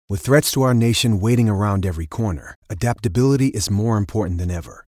With threats to our nation waiting around every corner, adaptability is more important than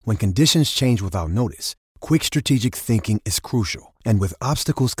ever. When conditions change without notice, quick strategic thinking is crucial. And with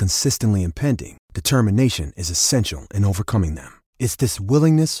obstacles consistently impending, determination is essential in overcoming them. It's this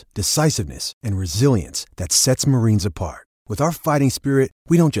willingness, decisiveness, and resilience that sets Marines apart. With our fighting spirit,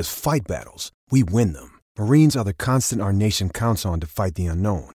 we don't just fight battles, we win them. Marines are the constant our nation counts on to fight the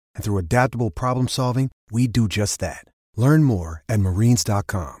unknown. And through adaptable problem solving, we do just that. Learn more at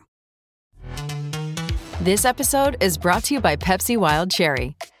marines.com. This episode is brought to you by Pepsi Wild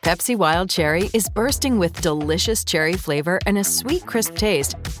Cherry. Pepsi Wild Cherry is bursting with delicious cherry flavor and a sweet, crisp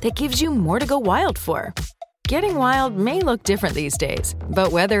taste that gives you more to go wild for. Getting wild may look different these days,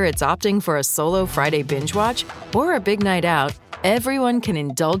 but whether it's opting for a solo Friday binge watch or a big night out, everyone can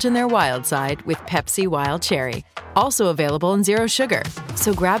indulge in their wild side with Pepsi Wild Cherry. Also available in Zero Sugar.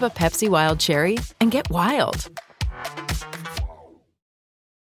 So grab a Pepsi Wild Cherry and get wild.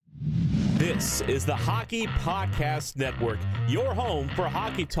 This is the Hockey Podcast Network, your home for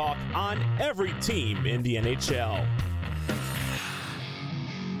hockey talk on every team in the NHL.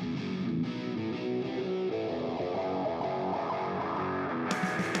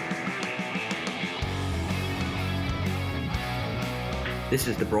 This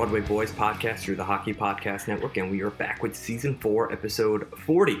is the Broadway Boys podcast through the Hockey Podcast Network, and we are back with Season 4, Episode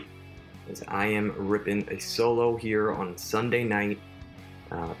 40. As I am ripping a solo here on Sunday night.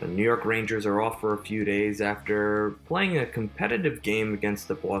 The New York Rangers are off for a few days after playing a competitive game against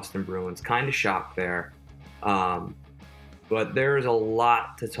the Boston Bruins. Kind of shocked there. But there's a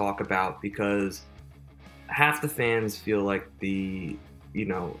lot to talk about because half the fans feel like the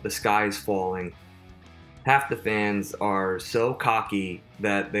sky is falling. Half the fans are so cocky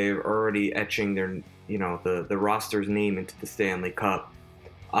that they're already etching their, the roster's name into the Stanley Cup.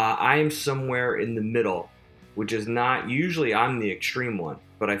 I am somewhere in the middle, which is not usually I'm the extreme one,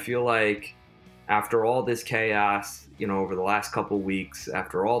 but I feel like after all this chaos, over the last couple of weeks,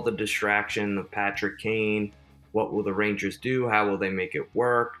 after all the distraction of Patrick Kane, what will the Rangers do? How will they make it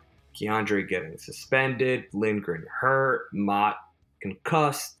work? Keandre getting suspended, Lindgren hurt, Mott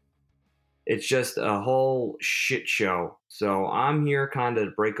concussed. It's just a whole shit show. So I'm here kind of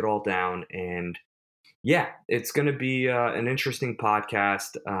to break it all down. And yeah, it's going to be an interesting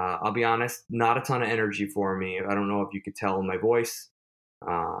podcast. I'll be honest, not a ton of energy for me. I don't know if you could tell in my voice.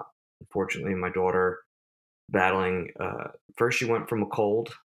 Unfortunately, my daughter battling, first she went from a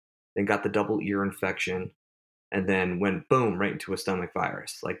cold, then got the double ear infection, and then went boom, right into a stomach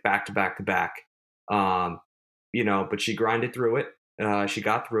virus, like back to back to back. But she grinded through it. She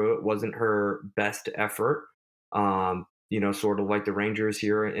got through it. Wasn't her best effort. Sort of like the Rangers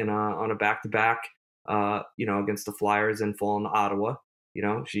here on a back-to-back, against the Flyers and falling to Ottawa.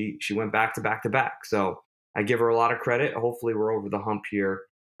 She went back to back to back. So I give her a lot of credit. Hopefully we're over the hump here.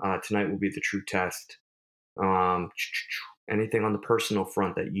 Tonight will be the true test. Anything on the personal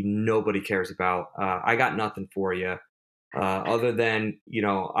front that nobody cares about? I got nothing for you. Other than,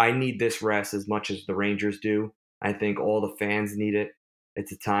 I need this rest as much as the Rangers do. I think all the fans need it.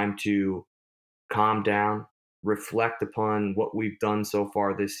 It's a time to calm down, reflect upon what we've done so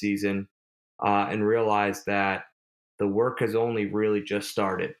far this season, and realize that the work has only really just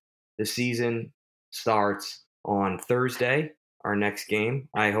started. The season starts on Thursday, our next game.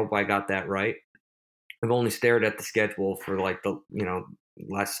 I hope I got that right. I've only stared at the schedule for like the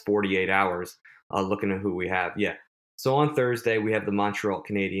last 48 hours, looking at who we have. Yeah. So on Thursday, we have the Montreal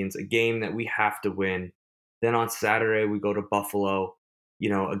Canadiens, a game that we have to win. Then on Saturday, we go to Buffalo,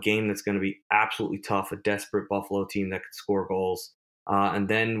 a game that's going to be absolutely tough, a desperate Buffalo team that could score goals. And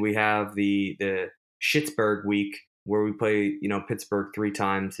then we have the Schittsburg week where we play, Pittsburgh 3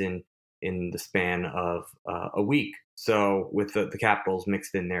 times in the span of a week. So with the Capitals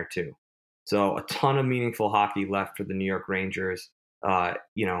mixed in there too. So a ton of meaningful hockey left for the New York Rangers.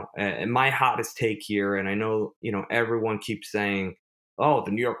 And my hottest take here, and I know, everyone keeps saying, oh,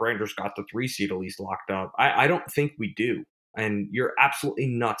 the New York Rangers got the 3 seed at least locked up. I don't think we do. And you're absolutely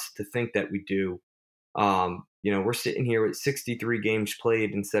nuts to think that we do. We're sitting here with 63 games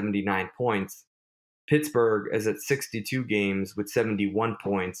played and 79 points. Pittsburgh is at 62 games with 71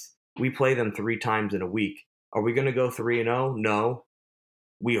 points. We play them 3 times in a week. Are we going to go 3-0? No.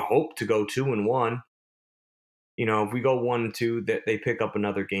 We hope to go 2-1. If we go 1-2, that they pick up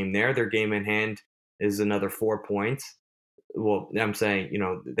another game there. Their game in hand is another 4 points. Well, I'm saying,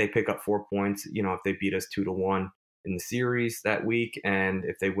 they pick up 4 points, if they beat us 2-1 in the series that week. And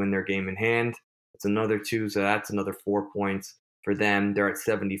if they win their game in hand, it's another 2. So that's another 4 points for them. They're at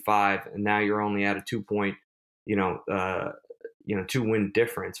 75. And now you're only at a 2-point, 2-win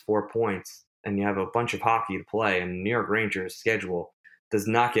difference, 4 points. And you have a bunch of hockey to play. And the New York Rangers schedule does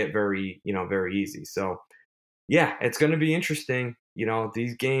not get very easy. So yeah, it's going to be interesting.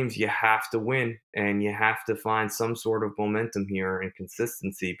 These games you have to win, and you have to find some sort of momentum here and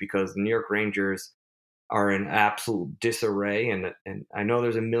consistency, because the New York Rangers are in absolute disarray, and I know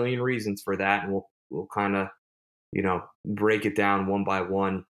there's a million reasons for that, and we'll kind of break it down one by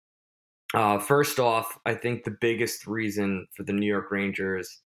one. First off, I think the biggest reason for the New York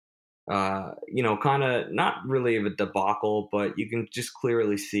Rangers, kind of not really of a debacle, but you can just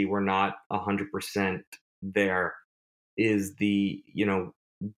clearly see we're not 100% there, is the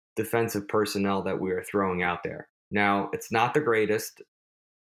defensive personnel that we are throwing out there. Now, it's not the greatest.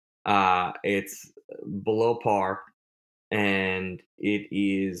 It's below par, and it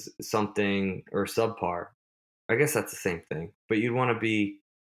is something, or subpar. I guess that's the same thing. But you'd want to be,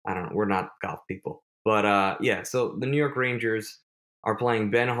 I don't know, we're not golf people. But yeah, so the New York Rangers are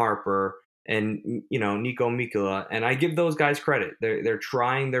playing Ben Harpur and Nico Mikkola, and I give those guys credit. They're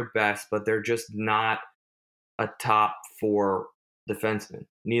trying their best, but they're just not a top 4 defenseman.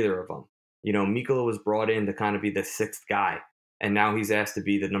 Neither of them. Mikkola was brought in to kind of be the 6th guy, and now he's asked to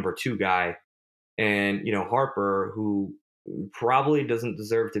be the number 2 guy. And Harpur, who probably doesn't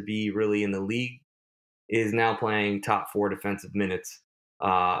deserve to be really in the league, is now playing top 4 defensive minutes.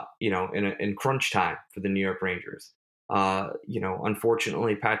 In crunch time for the New York Rangers.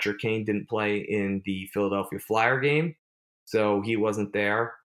 Unfortunately, Patrick Kane didn't play in the Philadelphia Flyer game, so he wasn't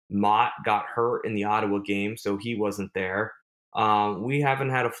there. Mott got hurt in the Ottawa game, so he wasn't there. We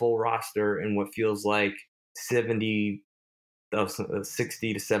haven't had a full roster in what feels like 60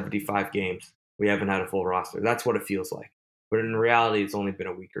 to 75 games. We haven't had a full roster. That's what it feels like. But in reality, it's only been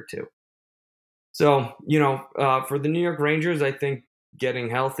a week or two. So, for the New York Rangers, I think getting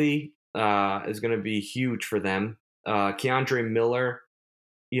healthy is going to be huge for them. Keandre Miller,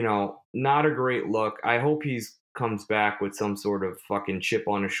 not a great look. I hope he's comes back with some sort of fucking chip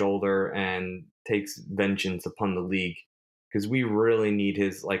on his shoulder and takes vengeance upon the league, because we really need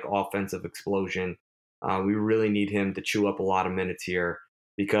his offensive explosion. We really need him to chew up a lot of minutes here,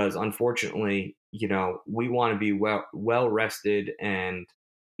 because unfortunately, we want to be well rested and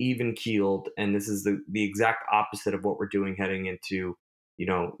even keeled, and this is the exact opposite of what we're doing heading into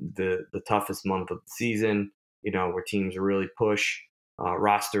the toughest month of the season, where teams really push.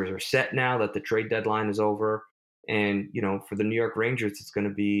 Rosters are set now that the trade deadline is over. And, for the New York Rangers, it's going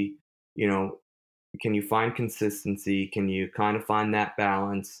to be, can you find consistency? Can you kind of find that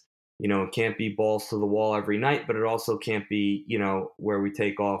balance? It can't be balls to the wall every night, but it also can't be, where we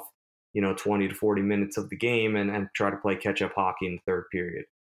take off, 20 to 40 minutes of the game and try to play catch-up hockey in the third period.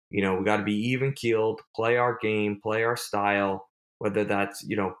 We got to be even-keeled, play our game, play our style, whether that's,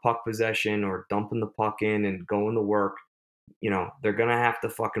 puck possession or dumping the puck in and going to work. They're going to have to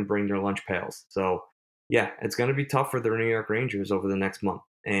fucking bring their lunch pails. So, yeah, it's going to be tough for the New York Rangers over the next month.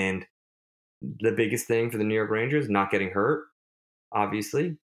 And the biggest thing for the New York Rangers, not getting hurt,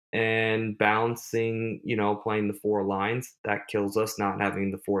 obviously, and balancing, playing the 4 lines. That kills us, not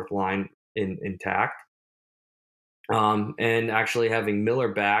having the 4th line intact. And actually having Miller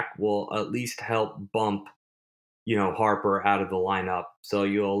back will at least help bump, Harpur out of the lineup. So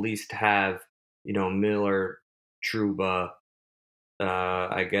you'll at least have, Miller, Trouba,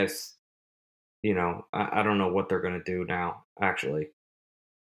 I guess, I don't know what they're going to do now, actually.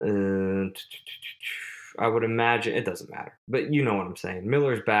 I would imagine it doesn't matter, but you know what I'm saying.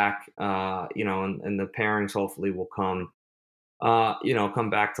 Miller's back, and the pairings hopefully will come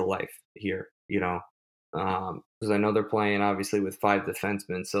back to life here, because I know they're playing obviously with 5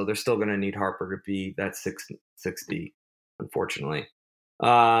 defensemen, so they're still going to need Harpur to be that 660, unfortunately.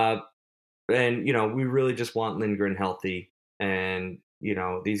 And, we really just want Lindgren healthy, and,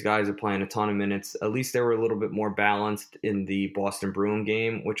 these guys are playing a ton of minutes. At least they were a little bit more balanced in the Boston Bruin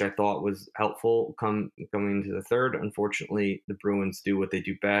game, which I thought was helpful coming into the third. Unfortunately, the Bruins do what they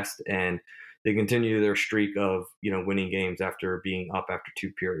do best, and they continue their streak of, winning games after being up after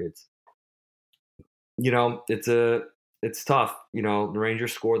 2 periods. It's tough. The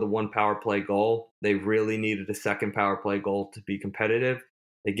Rangers scored the 1 power play goal. They really needed a second power play goal to be competitive.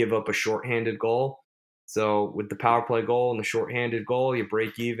 They give up a shorthanded goal. So with the power play goal and the shorthanded goal, you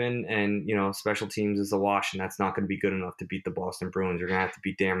break even, and special teams is a wash, and that's not going to be good enough to beat the Boston Bruins. You're going to have to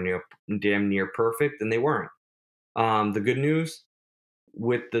be damn near perfect, and they weren't. The good news,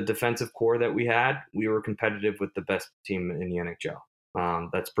 with the defensive core that we had, we were competitive with the best team in the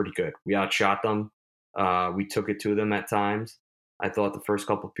NHL. That's pretty good. We outshot them. We took it to them at times. I thought the first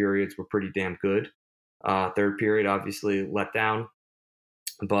couple periods were pretty damn good. Third period, obviously, let down.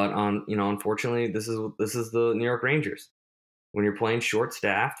 But unfortunately, this is the New York Rangers. When you're playing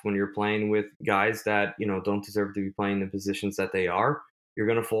short-staffed, when you're playing with guys that don't deserve to be playing the positions that they are, you're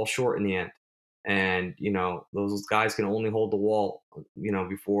going to fall short in the end. And, those guys can only hold the wall,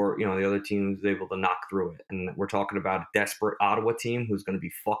 before, the other team is able to knock through it. And we're talking about a desperate Ottawa team who's going to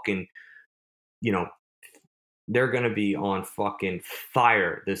be fucking, they're going to be on fucking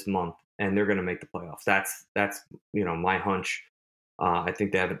fire this month, and they're going to make the playoffs. That's my hunch. I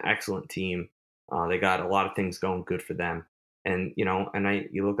think they have an excellent team. They got a lot of things going good for them. And, you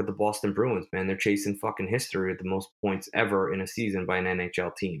look at the Boston Bruins, man, they're chasing fucking history with the most points ever in a season by an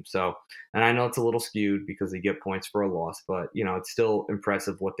NHL team. So, and I know it's a little skewed because they get points for a loss, but, it's still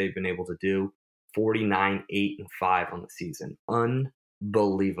impressive what they've been able to do. 49, 8, and 5 on the season.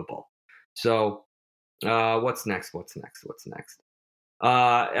 Unbelievable. So, what's next? To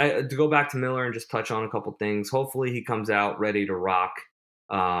go back to Miller and just touch on a couple things. Hopefully he comes out ready to rock.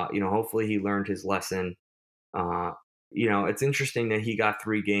 Hopefully he learned his lesson. It's interesting that he got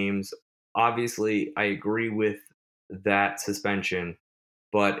 3 games. Obviously, I agree with that suspension,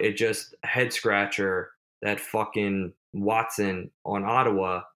 but it just head scratcher that fucking Watson on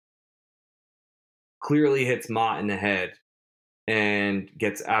Ottawa clearly hits Mott in the head and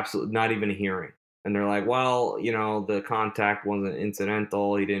gets absolutely not even a hearing. And they're like, well, the contact wasn't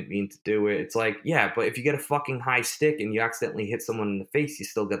incidental. He didn't mean to do it. It's like, yeah, but if you get a fucking high stick and you accidentally hit someone in the face, you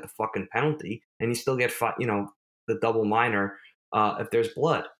still get the fucking penalty, and you still get, the double minor if there's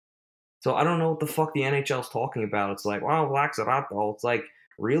blood. So I don't know what the fuck the NHL's talking about. It's like, wow, accidental. It's like,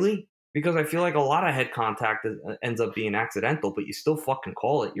 really? Because I feel like a lot of head contact ends up being accidental, but you still fucking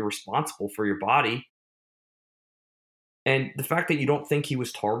call it. You're responsible for your body. And the fact that you don't think he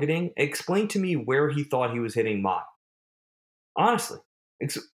was targeting, explain to me where he thought he was hitting Mott. Honestly.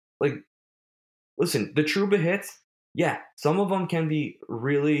 It's like, listen, the Trouba hits, yeah, some of them can be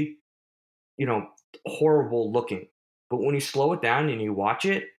really, horrible looking. But when you slow it down and you watch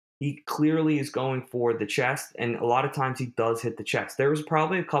it, he clearly is going for the chest. And a lot of times he does hit the chest. There was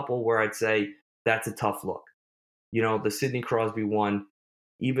probably a couple where I'd say that's a tough look. The Sidney Crosby one,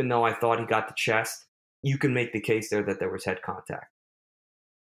 even though I thought he got the chest, you can make the case there that there was head contact.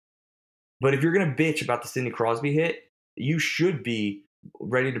 But if you're going to bitch about the Sidney Crosby hit, you should be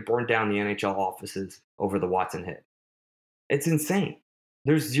ready to burn down the NHL offices over the Watson hit. It's insane.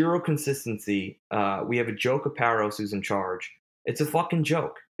 There's zero consistency. We have a Joe Caparos who's in charge. It's a fucking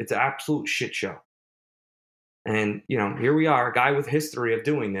joke. It's an absolute shit show. And, here we are, a guy with history of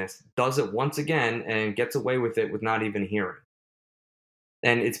doing this, does it once again and gets away with it with not even a hearing.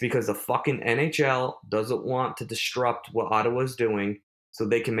 And it's because the fucking NHL doesn't want to disrupt what Ottawa's doing so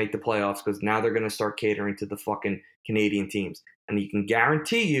they can make the playoffs, because now they're going to start catering to the fucking Canadian teams. And you can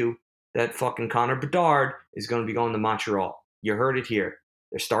guarantee you that fucking Connor Bedard is going to be going to Montreal. You heard it here.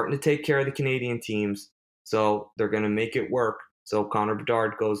 They're starting to take care of the Canadian teams, so they're going to make it work. So Connor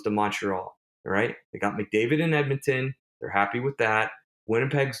Bedard goes to Montreal, all right? They got McDavid in Edmonton. They're happy with that.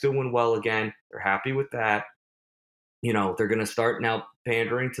 Winnipeg's doing well again. They're happy with that. They're going to start now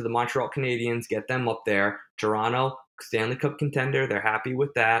pandering to the Montreal Canadiens, get them up there. Toronto, Stanley Cup contender. They're happy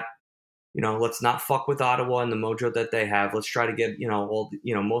with that. Let's not fuck with Ottawa and the mojo that they have. Let's try to get,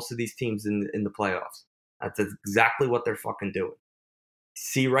 most of these teams in the playoffs. That's exactly what they're fucking doing.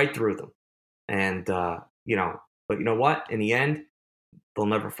 See right through them. And, but you know what? In the end, they'll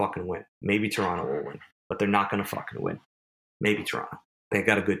never fucking win. Maybe Toronto will win, but they're not going to fucking win. Maybe Toronto. They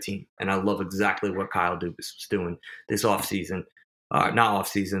got a good team. And I love exactly what Kyle Dubas was doing this offseason. Not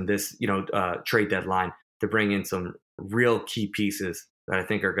offseason, this, trade deadline to bring in some real key pieces that I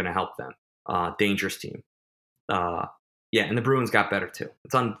think are going to help them. Dangerous team. And the Bruins got better too.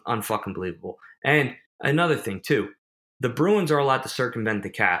 It's unfucking believable. And another thing too, the Bruins are allowed to circumvent the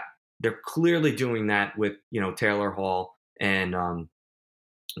cap. They're clearly doing that with, Taylor Hall and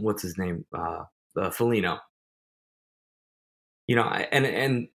what's his name? Foligno.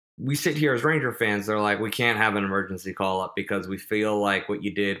 And we sit here as Ranger fans. They're like, we can't have an emergency call up because we feel like what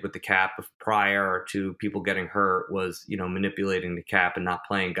you did with the cap prior to people getting hurt was, manipulating the cap and not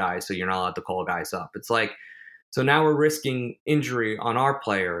playing guys. So you're not allowed to call guys up. It's like, so now we're risking injury on our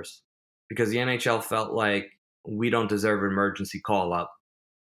players because the NHL felt like we don't deserve an emergency call up,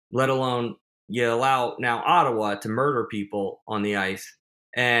 let alone you allow now Ottawa to murder people on the ice,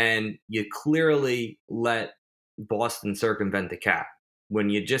 and you clearly let Boston circumvent the cap when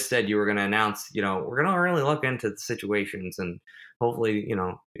you just said you were going to announce, we're going to really look into the situations and hopefully,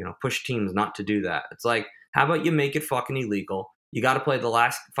 push teams not to do that. It's like, how about you make it fucking illegal? You got to play the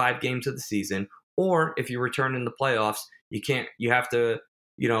last 5 games of the season, or if you return in the playoffs, you have to,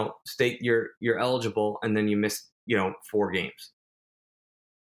 state you're eligible and then you miss, 4 games.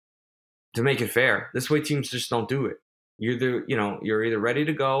 To make it fair, this way teams just don't do it. You're either ready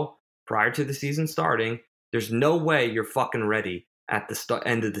to go prior to the season starting. There's no way you're fucking ready at the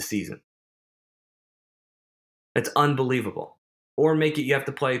end of the season. It's unbelievable. Or make it you have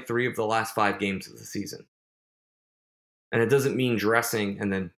to play 3 of the last 5 games of the season. And it doesn't mean dressing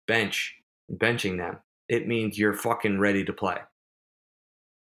and then benching them. It means you're fucking ready to play.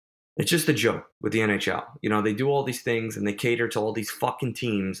 It's just a joke with the NHL. You know, they do all these things and they cater to all these fucking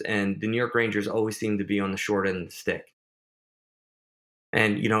teams, and the New York Rangers always seem to be on the short end of the stick.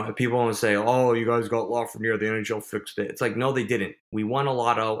 And, you know, people want to say, oh, you guys got Lafreniere, the NHL fixed it. It's like, no, they didn't. We won a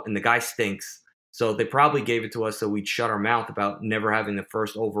lotto, and the guy stinks. So they probably gave it to us so we'd shut our mouth about never having the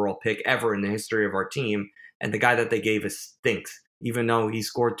first overall pick ever in the history of our team. And the guy that they gave us stinks, even though he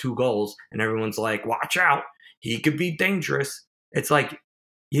scored 2 goals. And everyone's like, watch out. He could be dangerous. It's like,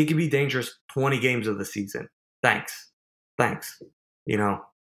 he could be dangerous 20 games of the season. Thanks. You know,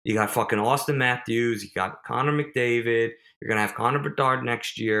 you got fucking Austin Matthews. You got Connor McDavid. You're going to have Connor Bedard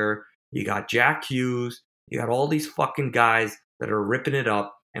next year. You got Jack Hughes. You got all these fucking guys that are ripping it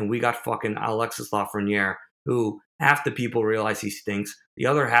up. And we got fucking Alexis Lafreniere, who half the people realize he stinks. The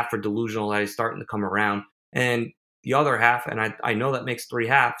other half are delusional that he's starting to come around. And the other half, and I know that makes 3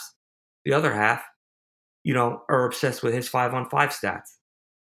 halves, the other half, you know, are obsessed with his 5-on-5 stats.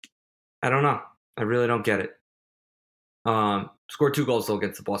 I don't know. I really don't get it. Scored 2 goals though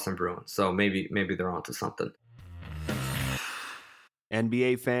against the Boston Bruins, so maybe they're onto something.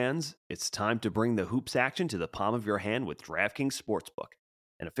 NBA fans, it's time to bring the hoops action to the palm of your hand with DraftKings Sportsbook,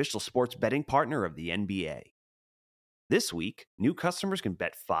 an official sports betting partner of the NBA. This week, new customers can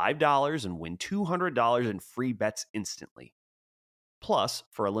bet $5 and win $200 in free bets instantly. Plus,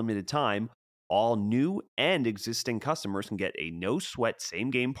 for a limited time, all new and existing customers can get a no-sweat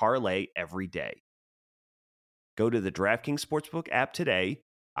same-game parlay every day. Go to the DraftKings Sportsbook app today,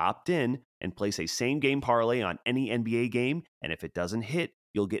 opt in, and place a same-game parlay on any NBA game, and if it doesn't hit,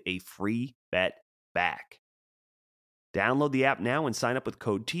 you'll get a free bet back. Download the app now and sign up with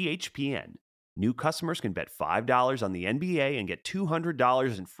code THPN. New customers can bet $5 on the NBA and get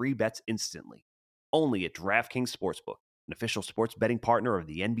 $200 in free bets instantly. Only at DraftKings Sportsbook, an official sports betting partner of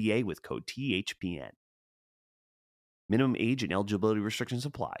the NBA with code THPN. Minimum age and eligibility restrictions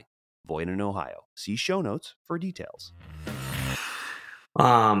apply. Void in Ohio. See show notes for details.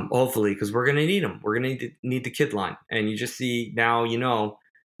 Hopefully, because we're going to need them. We're going to need the kid line. And you just see now, you know,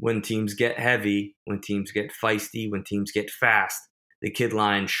 when teams get heavy, when teams get feisty, when teams get fast, the kid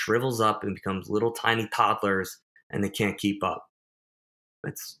line shrivels up and becomes little tiny toddlers, and they can't keep up.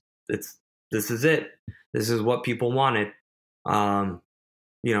 This is it. This is what people wanted. You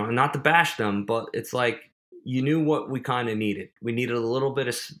know, and not to bash them, but it's like, you knew what we kind of needed. We needed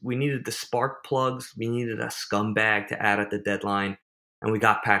we needed the spark plugs. We needed a scumbag to add at the deadline, and we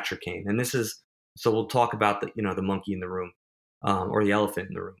got Patrick Kane. And so we'll talk about the monkey in the room, or the elephant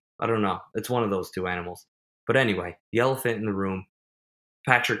in the room. I don't know. It's one of those 2 animals. But anyway, the elephant in the room,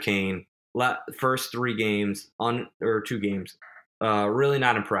 Patrick Kane, first 3 games, 2 games, really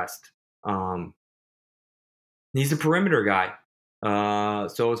not impressed. He's a perimeter guy.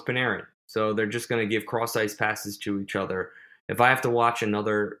 So is Panarin. So they're just going to give cross-ice passes to each other. If I have to watch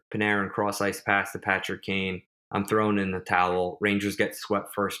another Panarin cross-ice pass to Patrick Kane, I'm throwing in the towel. Rangers get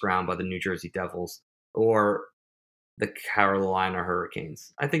swept first round by the New Jersey Devils or the Carolina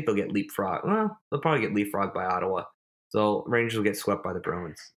Hurricanes. I think they'll get leapfrogged. Well, they'll probably get leapfrogged by Ottawa. So Rangers will get swept by the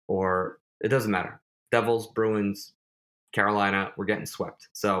Bruins. Or it doesn't matter. Devils, Bruins, Carolina, we're getting swept.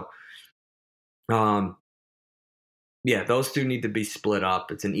 So, yeah, those 2 need to be split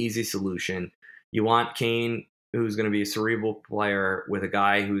up. It's an easy solution. You want Kane, who's going to be a cerebral player, with a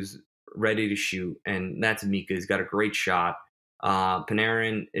guy who's ready to shoot, and that's Mika. He's got a great shot.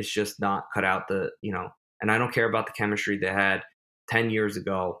 Panarin is just not cut out and I don't care about the chemistry they had 10 years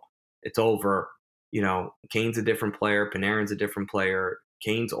ago. It's over. You know, Kane's a different player. Panarin's a different player.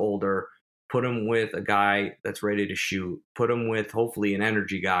 Kane's older. Put him with a guy that's ready to shoot. Put him with, hopefully, an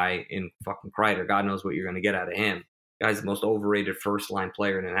energy guy in fucking Kreider. God knows what you're going to get out of him. Guy's the most overrated first-line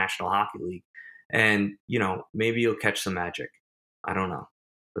player in the National Hockey League. And, you know, maybe you'll catch some magic. I don't know.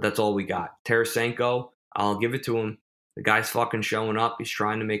 But that's all we got. Tarasenko, I'll give it to him. The guy's fucking showing up. He's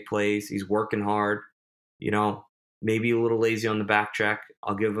trying to make plays. He's working hard. You know, maybe a little lazy on the back check.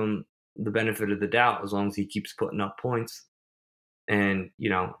 I'll give him the benefit of the doubt as long as he keeps putting up points. And, you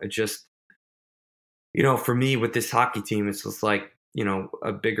know, it just, you know, for me with this hockey team, it's just like, you know,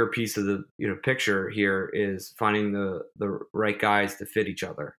 a bigger piece of the, you know, picture here is finding the right guys to fit each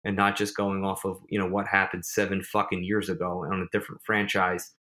other and not just going off of, you know, what happened 7 fucking years ago on a different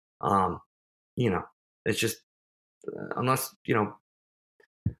franchise. You know, it's just, unless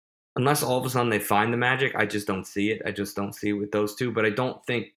all of a sudden they find the magic, I just don't see it. I just don't see it with those 2. But I don't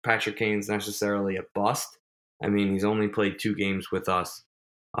think Patrick Kane's necessarily a bust. I mean, he's only played 2 games with us.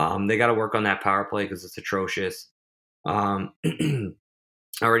 They got to work on that power play because it's atrocious. I'm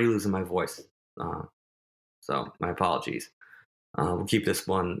already losing my voice, so my apologies. We'll keep this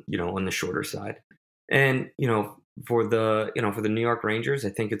one, on the shorter side. And for the New York Rangers, I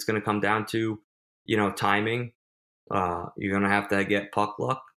think it's going to come down to timing. You're going to have to get puck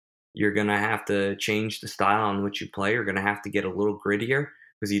luck. You're going to have to change the style on which you play. You're going to have to get a little grittier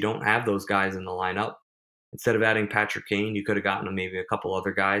because you don't have those guys in the lineup. Instead of adding Patrick Kane, you could have gotten maybe a couple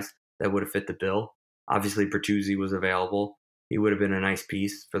other guys that would have fit the bill. Obviously, Bertuzzi was available. He would have been a nice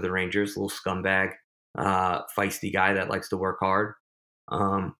piece for the Rangers, a little scumbag, feisty guy that likes to work hard.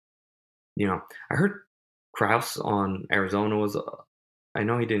 I heard Krause on Arizona I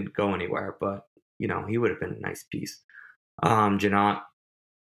know he didn't go anywhere, but, he would have been a nice piece. Janot,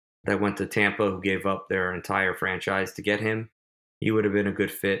 that went to Tampa, who gave up their entire franchise to get him. He would have been a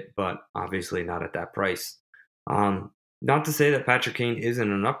good fit, but obviously not at that price. Not to say that Patrick Kane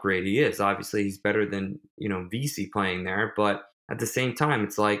isn't an upgrade. He is. Obviously, he's better than, VC playing there. But at the same time,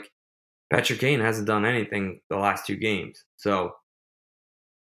 it's like Patrick Kane hasn't done anything the last 2 games. So,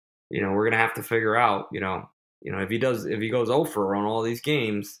 we're going to have to figure out, if he goes 0-for on all these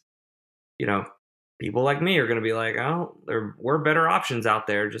games, people like me are going to be like, oh, there were better options out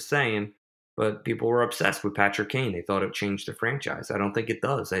there, just saying. But people were obsessed with Patrick Kane. They thought it changed the franchise. I don't think it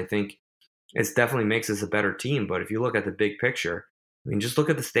does. I think it definitely makes us a better team. But if you look at the big picture, just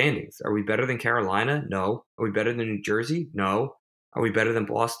look at the standings. Are we better than Carolina? No. Are we better than New Jersey? No. Are we better than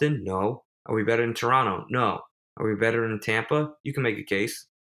Boston? No. Are we better than Toronto? No. Are we better than Tampa? You can make a case.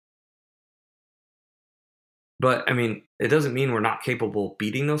 But, it doesn't mean we're not capable of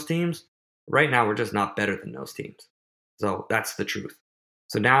beating those teams. Right now, we're just not better than those teams. So that's the truth.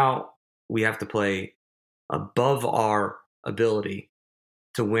 So now we have to play above our ability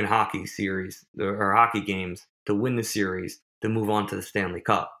to win hockey series or hockey games, to win the series, to move on to the Stanley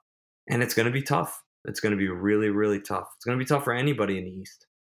Cup. And it's going to be tough. It's going to be really, really tough. It's going to be tough for anybody in the East.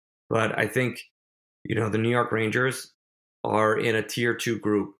 But I think, the New York Rangers are in a tier 2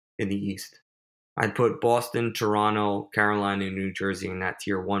 group in the East. I'd put Boston, Toronto, Carolina, and New Jersey in that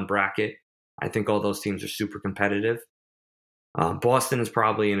tier 1 bracket. I think all those teams are super competitive. Boston is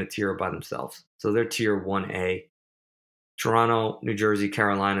probably in a tier by themselves. So they're tier 1A. Toronto, New Jersey,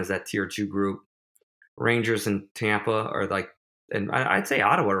 Carolina is that tier 2 group. Rangers and Tampa are and I'd say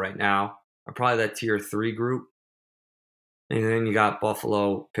Ottawa right now are probably that tier 3 group. And then you got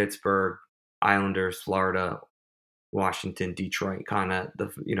Buffalo, Pittsburgh, Islanders, Florida, Washington, Detroit, kind of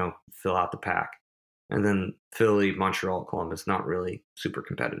fill out the pack. And then Philly, Montreal, Columbus, not really super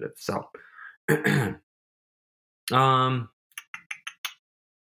competitive. So,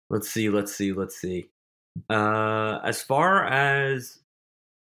 let's see. As far as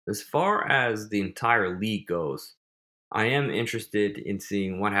the entire league goes, I am interested in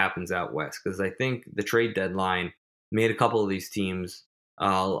seeing what happens out west because I think the trade deadline made a couple of these teams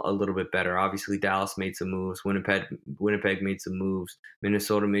a little bit better. Obviously, Dallas made some moves. Winnipeg made some moves.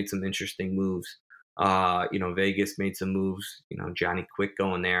 Minnesota made some interesting moves. Vegas made some moves. Johnny Quick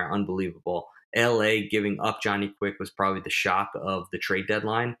going there, unbelievable. LA giving up Johnny Quick was probably the shock of the trade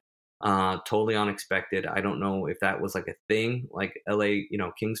deadline. Totally unexpected. I don't know if that was like a thing, like LA,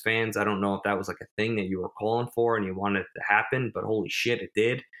 Kings fans. I don't know if that was like a thing that you were calling for and you wanted it to happen, but holy shit, it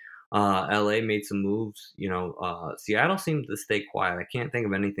did. LA made some moves. Seattle seemed to stay quiet. I can't think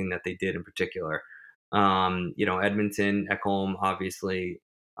of anything that they did in particular. Edmonton, Ekholm, obviously.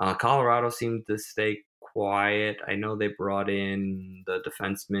 Colorado seemed to stay quiet. I know they brought in the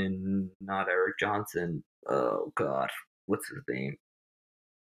defenseman, not Eric Johnson. Oh, God. What's his name?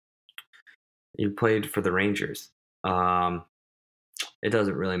 He played for the Rangers. It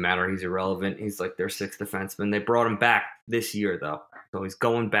doesn't really matter. He's irrelevant. He's like their 6th defenseman. They brought him back this year, though. So he's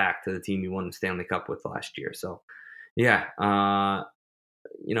going back to the team he won the Stanley Cup with last year. So, yeah.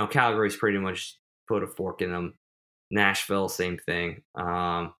 Calgary's pretty much put a fork in them. Nashville, same thing.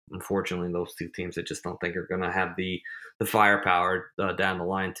 Unfortunately, those 2 teams I just don't think are going to have the firepower down the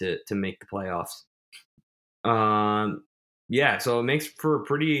line to make the playoffs. Yeah, so it makes for a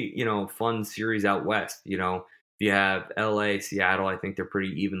pretty, fun series out west. If you have LA, Seattle, I think they're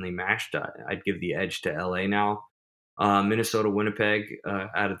pretty evenly matched. I'd give the edge to LA now. Minnesota, Winnipeg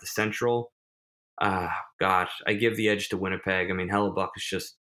out of the Central. God, I give the edge to Winnipeg. Hellebuck is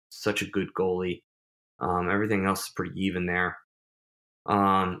just such a good goalie. Everything else is pretty even there.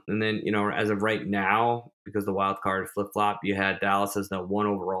 And then, as of right now, because the wild card flip-flop, you had Dallas as the 1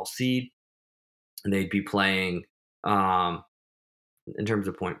 overall seed. And they'd be playing, in terms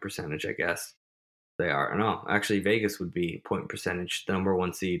of point percentage, I guess. They are. No, actually, Vegas would be point percentage, the number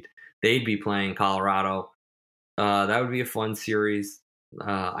 1 seed. They'd be playing Colorado. That would be a fun series.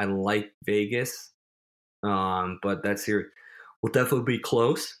 I like Vegas, but that series will definitely be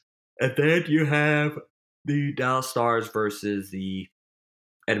close. And then you have the Dallas Stars versus the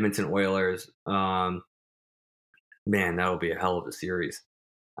Edmonton Oilers. Man, that'll be a hell of a series.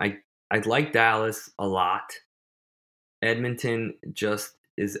 I like Dallas a lot. Edmonton just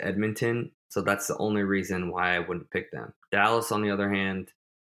is Edmonton, so that's the only reason why I wouldn't pick them. Dallas, on the other hand,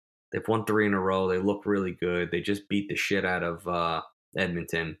 they've won 3 in a row. They look really good. They just beat the shit out of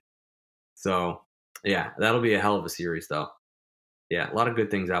Edmonton. So, yeah, that'll be a hell of a series, though. Yeah, a lot of good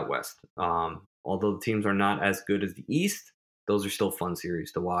things out west. Although the teams are not as good as the East, those are still fun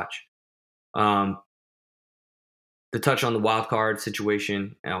series to watch. To touch on the wild card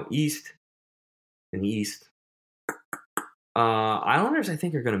situation out east, in the East, Islanders, I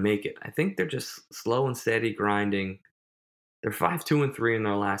think, are going to make it. I think they're just slow and steady grinding. They're 5-2-3 in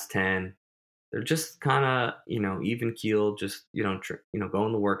their last 10. They're just kind of, even keeled, just, going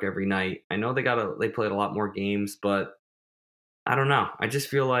to work every night. I know they played a lot more games, but I don't know. I just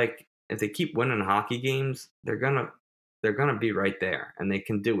feel like if they keep winning hockey games, they're gonna be right there, and they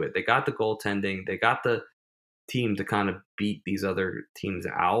can do it. They got the goaltending. They got the team to kind of beat these other teams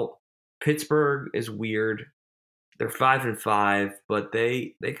out. Pittsburgh is weird. They're 5-5, but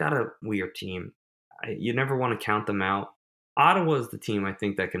they got a weird team. You never want to count them out. Ottawa is the team I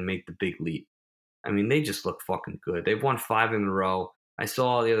think that can make the big leap. I mean, they just look fucking good. They've won 5 in a row. I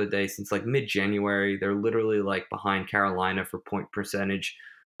saw the other day, since like mid-January, they're literally like behind Carolina for point percentage,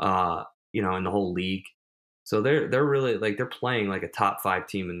 in the whole league. So they're really like, they're playing like a top 5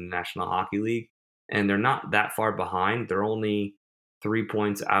 team in the National Hockey League, and they're not that far behind. They're only 3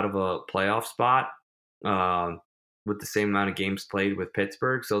 points out of a playoff spot, with the same amount of games played with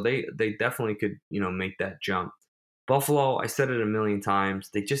Pittsburgh. So they definitely could, make that jump. Buffalo, I said it a million times,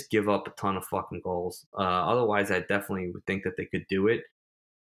 they just give up a ton of fucking goals. Otherwise, I definitely would think that they could do it.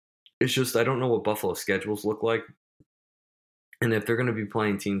 It's just, I don't know what Buffalo's schedules look like. And if they're going to be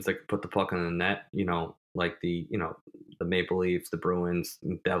playing teams that can put the puck in the net, like the Maple Leafs, the Bruins,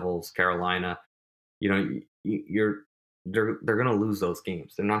 Devils, Carolina, they're going to lose those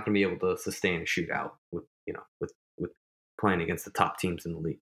games. They're not going to be able to sustain a shootout with playing against the top teams in the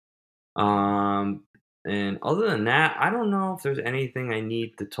league. And other than that, I don't know if there's anything I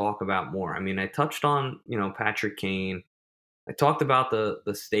need to talk about more. I mean, I touched on, Patrick Kane. I talked about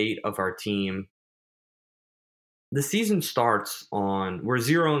the state of our team. The season starts we're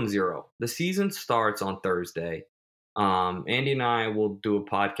 0-0. The season starts on Thursday. Andy and I will do a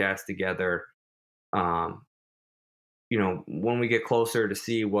podcast together, when we get closer to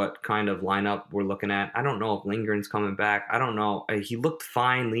see what kind of lineup we're looking at. I don't know if Lindgren's coming back. I don't know. He looked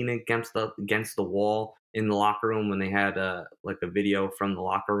fine leaning against the wall in the locker room when they had a video from the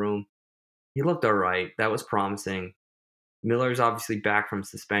locker room. He looked all right. That was promising. Miller's obviously back from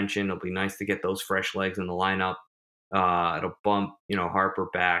suspension. It'll be nice to get those fresh legs in the lineup. It'll bump, Harper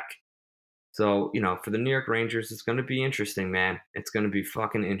back. So, for the New York Rangers, it's going to be interesting, man. It's going to be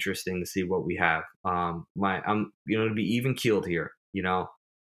fucking interesting to see what we have. I'm to be even keeled here.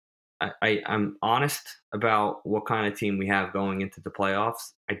 I'm honest about what kind of team we have going into the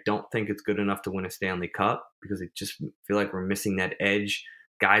playoffs. I don't think it's good enough to win a Stanley Cup, because I just feel like we're missing that edge.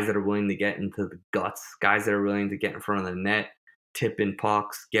 Guys that are willing to get into the guts, guys that are willing to get in front of the net, tip in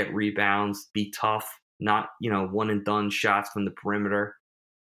pucks, get rebounds, be tough, not, one and done shots from the perimeter.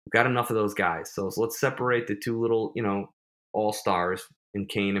 We've got enough of those guys. So let's separate the two little, all-stars in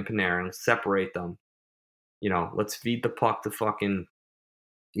Kane and Panarin. Let's separate them. Let's feed the puck to fucking,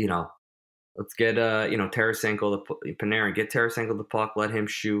 let's get, Tarasenko, Panarin, get Tarasenko the puck, let him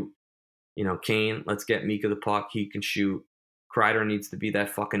shoot. Kane, let's get Mika the puck. He can shoot. Kreider needs to be that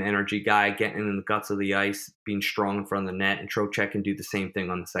fucking energy guy, getting in the guts of the ice, being strong in front of the net, and Trocheck can do the same thing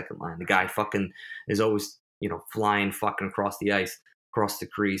on the second line. The guy fucking is always, flying fucking across the ice, across the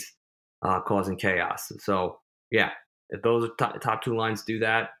crease, causing chaos. So, yeah, if those top 2 lines do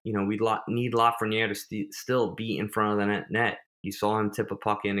that, we need Lafreniere to still be in front of the net. You saw him tip a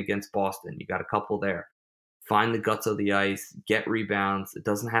puck in against Boston. You got a couple there. Find the guts of the ice, get rebounds. It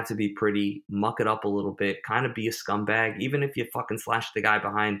doesn't have to be pretty. Muck it up a little bit. Kind of be a scumbag. Even if you fucking slash the guy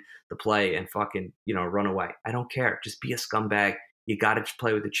behind the play and fucking, run away. I don't care. Just be a scumbag. You got to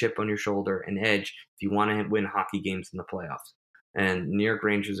play with a chip on your shoulder and edge if you want to win hockey games in the playoffs. And New York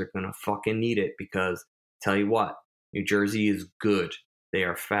Rangers are going to fucking need it, because, tell you what, New Jersey is good. They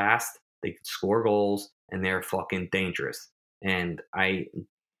are fast. They can score goals, and they're fucking dangerous. And I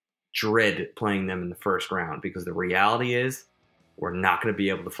dread playing them in the first round, because the reality is we're not going to be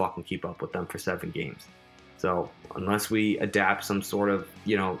able to fucking keep up with them for 7 games. So unless we adapt some sort of,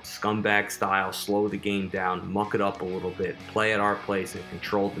 scumbag style, slow the game down, muck it up a little bit, play at our place and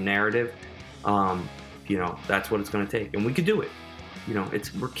control the narrative, that's what it's going to take. And we could do it.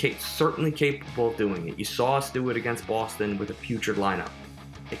 We're certainly capable of doing it. You saw us do it against Boston with a putrid lineup.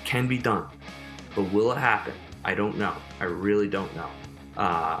 It can be done. But will it happen? I don't know. I really don't know.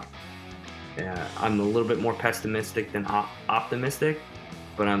 I'm a little bit more pessimistic than optimistic,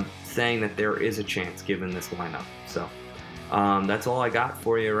 but I'm saying that there is a chance given this lineup. So that's all I got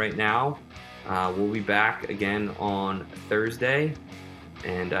for you right now. We'll be back again on Thursday,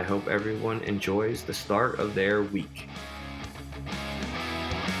 and I hope everyone enjoys the start of their week.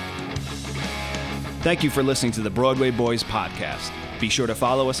 Thank you for listening to the Broadway Boys podcast. Be sure to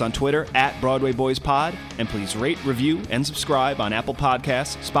follow us on Twitter at Broadway Boys Pod, and please rate, review, and subscribe on Apple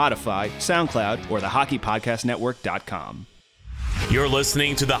Podcasts, Spotify, SoundCloud, or thehockeypodcastnetwork.com. You're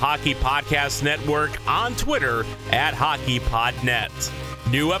listening to the Hockey Podcast Network on Twitter at HockeyPodNet.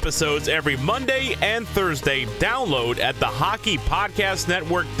 New episodes every Monday and Thursday. Download at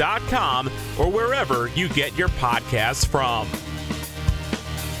thehockeypodcastnetwork.com or wherever you get your podcasts from.